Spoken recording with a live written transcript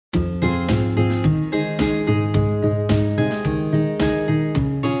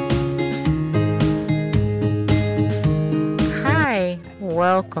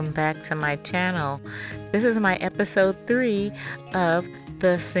welcome back to my channel. This is my episode 3 of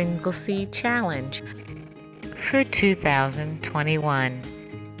the Single Seed Challenge for 2021.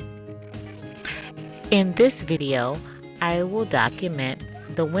 In this video, I will document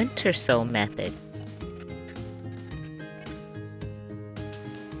the winter sow method.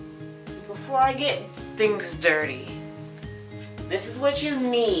 Before I get things dirty, this is what you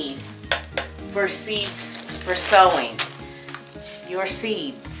need for seeds for sowing your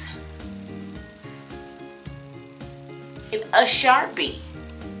seeds. A Sharpie,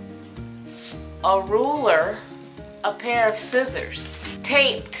 a ruler, a pair of scissors,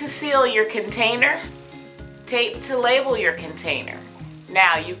 tape to seal your container, tape to label your container.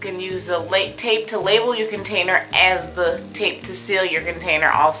 Now you can use the tape to label your container as the tape to seal your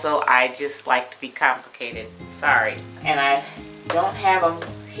container also. I just like to be complicated, sorry. And I don't have them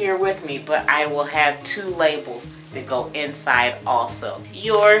here with me, but I will have 2 labels that go inside also.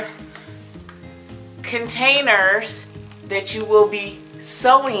 Your containers that you will be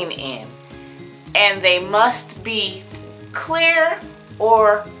sowing in, and they must be clear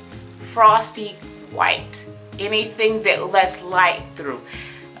or frosty white. Anything that lets light through.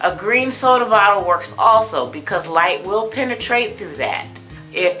 A green soda bottle works also because light will penetrate through that.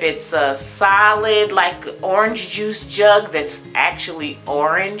 If it's a solid like orange juice jug that's actually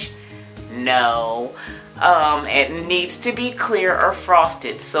orange, no. It needs to be clear or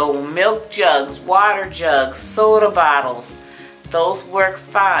frosted. So milk jugs, water jugs, soda bottles, those work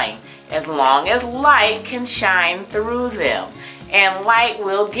fine as long as light can shine through them. And light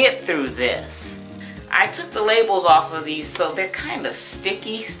will get through this. I took the labels off of these so they're kind of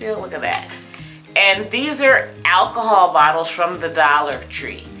sticky still, look at that. And these are alcohol bottles from the Dollar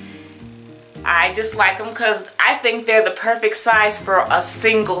Tree. I just like them because I think they're the perfect size for a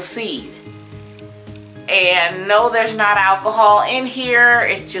single seed. And no, there's not alcohol in here.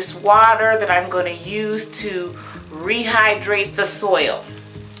 It's just water that I'm going to use to rehydrate the soil.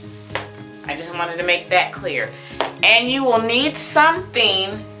 I just wanted to make that clear. And you will need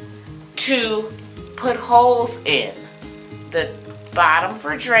something to put holes in. The bottom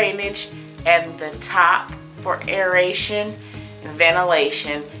for drainage and the top for aeration and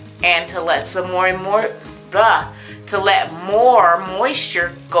ventilation, and to let to let more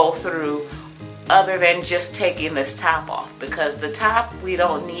moisture go through other than just taking this top off, because the top we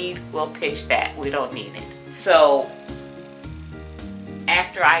don't need, we'll pitch that, we don't need it. So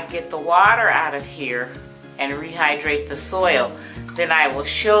after I get the water out of here and rehydrate the soil, then I will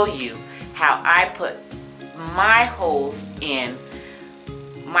show you how I put my holes in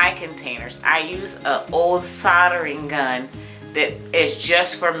my containers. I use an old soldering gun that is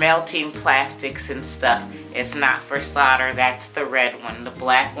just for melting plastics and stuff. It's not for solder. That's the red one. The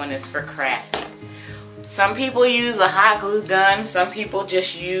black one is for crafting. Some people use a hot glue gun. Some people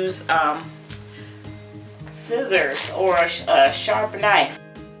just use scissors or a sharp knife.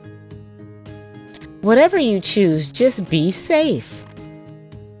 Whatever you choose, just be safe.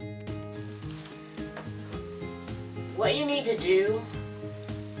 What you need to do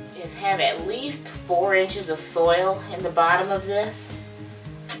is have at least 4 inches of soil in the bottom of this.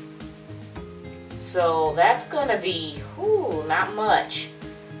 So that's going to be, not much.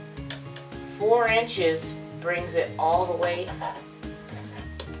 4 inches brings it all the way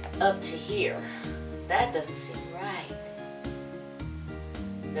up to here. That doesn't seem right,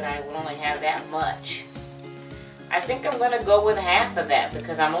 that I would only have that much. I think I'm going to go with half of that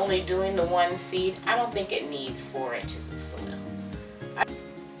because I'm only doing the 1 seed. I don't think it needs 4 inches of soil.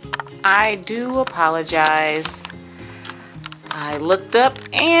 I do apologize. I looked up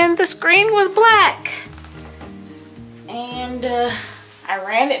and the screen was black. And I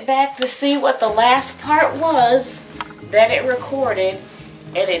ran it back to see what the last part was that it recorded.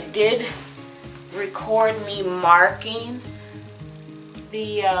 And it did record me marking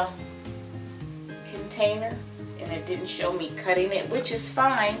the container. And it didn't show me cutting it, which is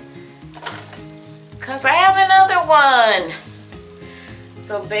fine, because I have another one.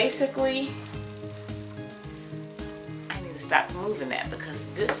 So basically, I need to stop moving that because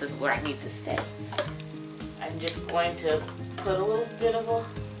this is where I need to stay. I'm just going to put a little bit of a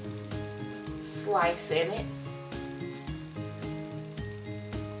slice in it.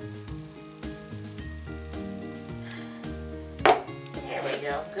 There we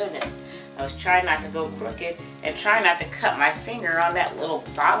go. Goodness. I was trying not to go crooked and trying not to cut my finger on that little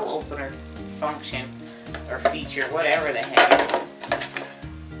bottle opener function or feature, whatever the heck it is.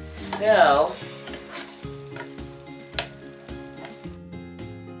 So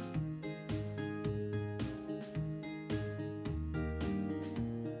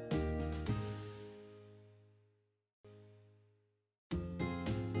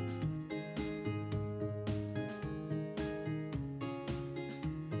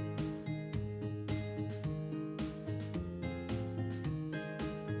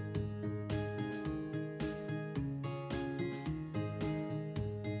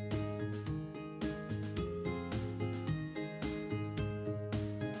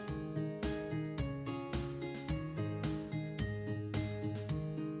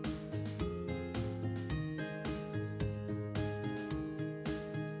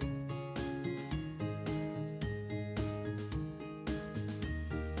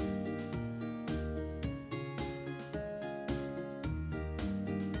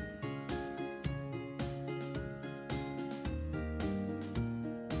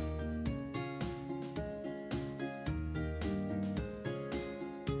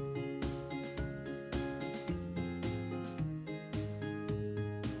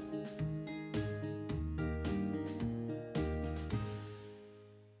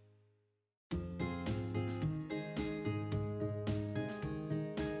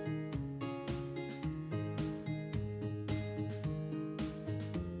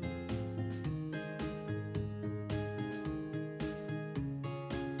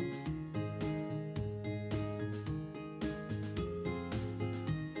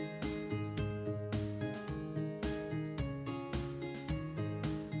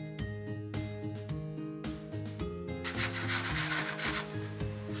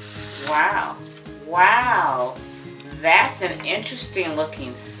Wow. Wow. That's an interesting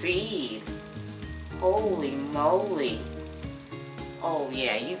looking seed. Holy moly. Oh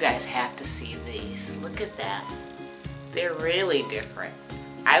yeah, you guys have to see these. Look at that. They're really different.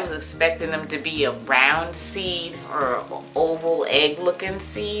 I was expecting them to be a round seed or an oval egg looking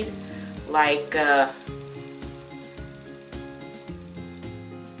seed. Like,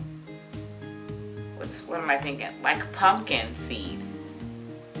 what am I thinking? Like a pumpkin seed.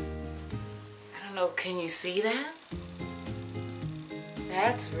 I don't know, can you see that?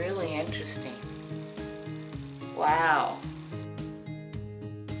 That's really interesting. Wow.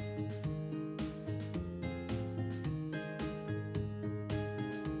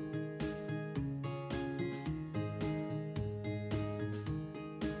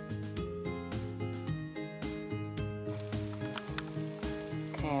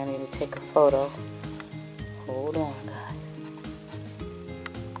 Okay, I need to take a photo. Hold on, guys.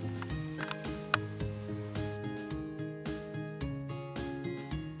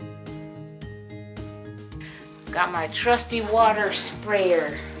 Got my trusty water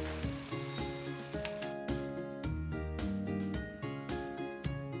sprayer.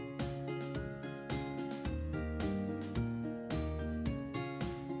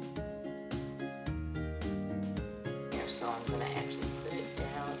 Here, so I'm gonna actually put it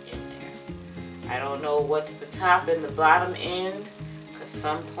down in there. I don't know what's the top and the bottom end, because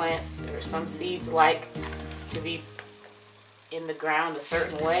some plants or some seeds like to be in the ground a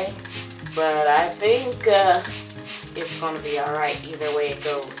certain way. But I think it's going to be alright either way it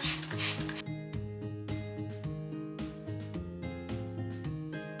goes.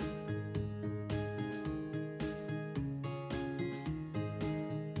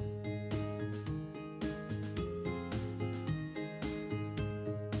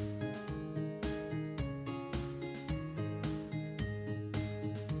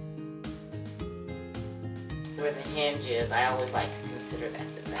 Where the hinge is, I always like to consider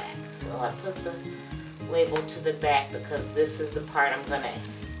that the back. So I put the label to the back because this is the part I'm going to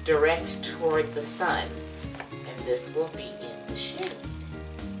direct toward the sun, and this will be in the shade.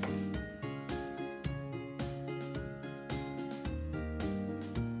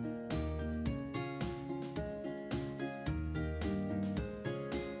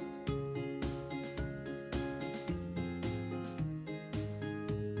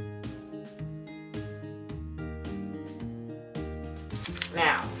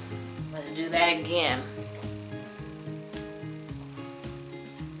 Now, let's do that again.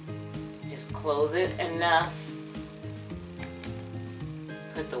 Just close it enough.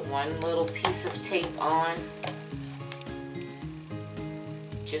 Put the one little piece of tape on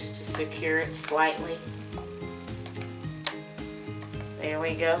just to secure it slightly. There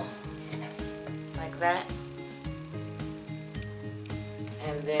we go. Like that.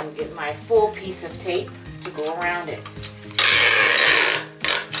 And then get my full piece of tape to go around it.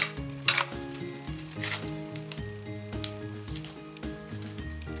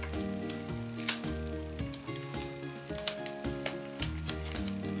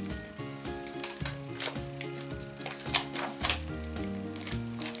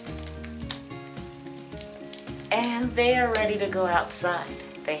 And they are ready to go outside.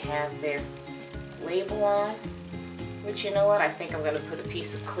 They have their label on, which, you know what, I think I'm going to put a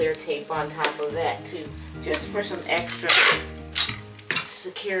piece of clear tape on top of that too, just for some extra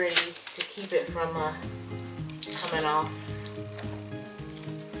security to keep it from coming off.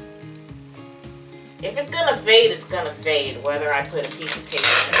 If it's going to fade, it's going to fade, whether I put a piece of tape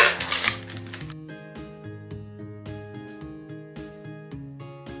on it or not.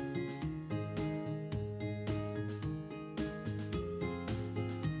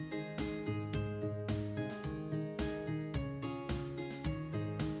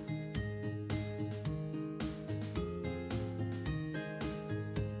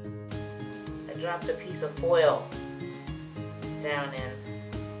 Dropped a piece of foil down in.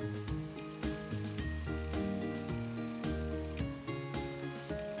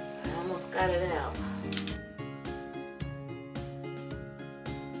 I almost got it out.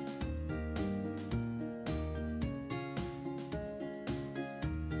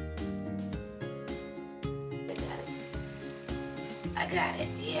 I got it,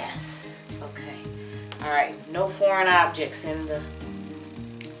 yes. Okay. Alright, no foreign objects in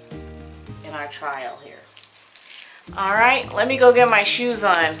our trial here. Alright, let me go get my shoes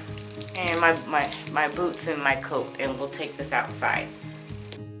on and my boots and my coat, and we'll take this outside.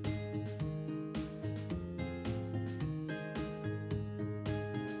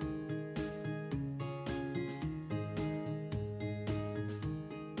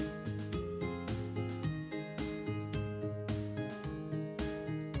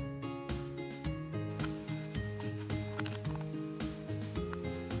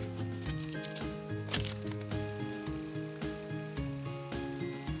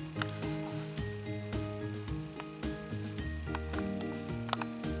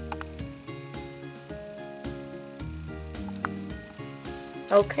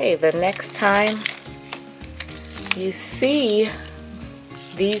 Okay, the next time you see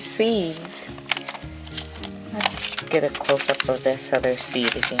these seeds, let's get a close-up of this other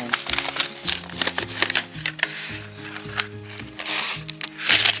seed again.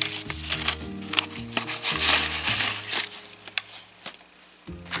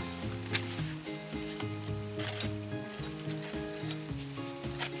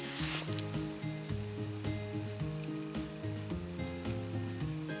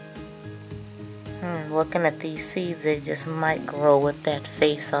 Looking at these seeds, they just might grow with that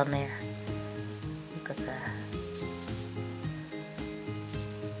face on there. Look at that.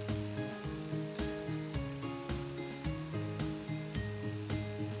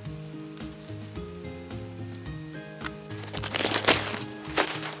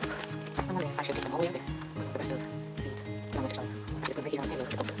 I'm wondering if I should take them all the way out there. Look at the rest of the seeds. No, there's some. I just put right here on the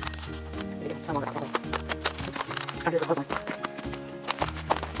table. Maybe some over that way. Under the one.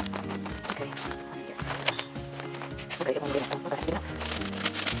 Okay, let's see here. Okay, I'm going to get it. Okay, get it up.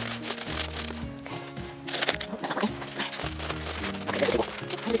 Okay. Oh, that's not working. Alright. Okay, there's the table.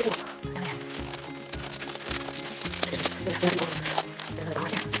 There's the table. It's down there. There's another door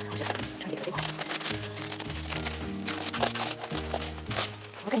right here. So I'll just try to get the table.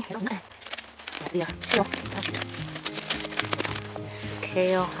 Okay, here goes nothing. That's the kale. Oh, shoot. There's the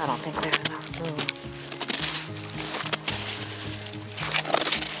kale. I don't think there's enough room.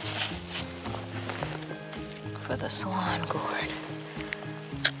 For the Swan Gourd.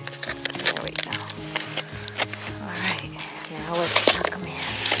 There we go. Alright, now let's tuck them in.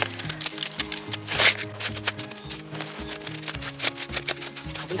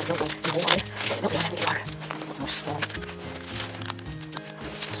 See, that's no good. No water. No, we don't have any water. That's so much swelling.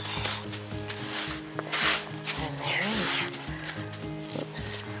 And they're in there. Oops.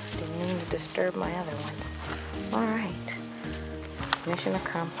 Didn't mean to disturb my other ones. Alright. Mission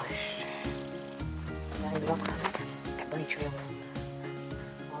accomplished. Walk around there. Got bunny trails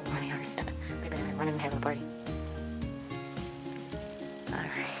all over the yard. Maybe I'm running and having a party.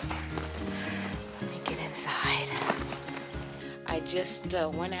 Alright. Let me get inside. I just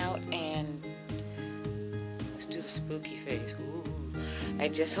went out and let's do the spooky face. Ooh. I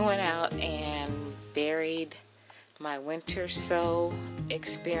just went out and buried my winter sow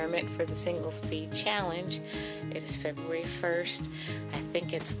experiment for the single seed challenge. It is February 1st. I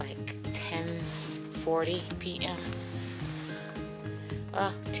think it's like 10:40 p.m.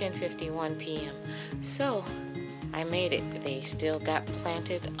 10:51 p.m. So I made it. They still got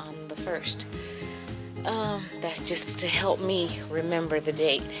planted on the 1st. That's just to help me remember the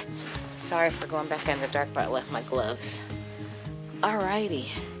date. Sorry for going back in the dark, but I left my gloves. Alrighty.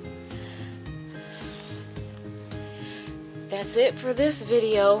 That's it for this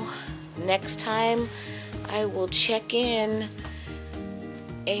video. Next time I will check in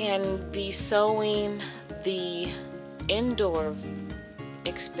and be sowing the indoor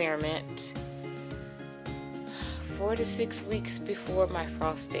experiment 4 to 6 weeks before my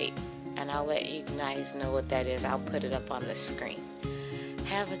frost date, and I'll let you guys know what that is. I'll put it up on the screen.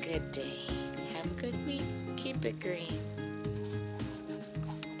 Have a good day. Have a good week. Keep it green.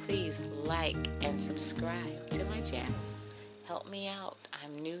 Please like and subscribe to my channel. Help me out.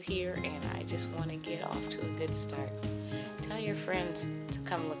 I'm new here and I just want to get off to a good start. Tell your friends to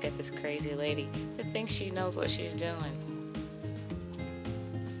come look at this crazy lady that thinks she knows what she's doing.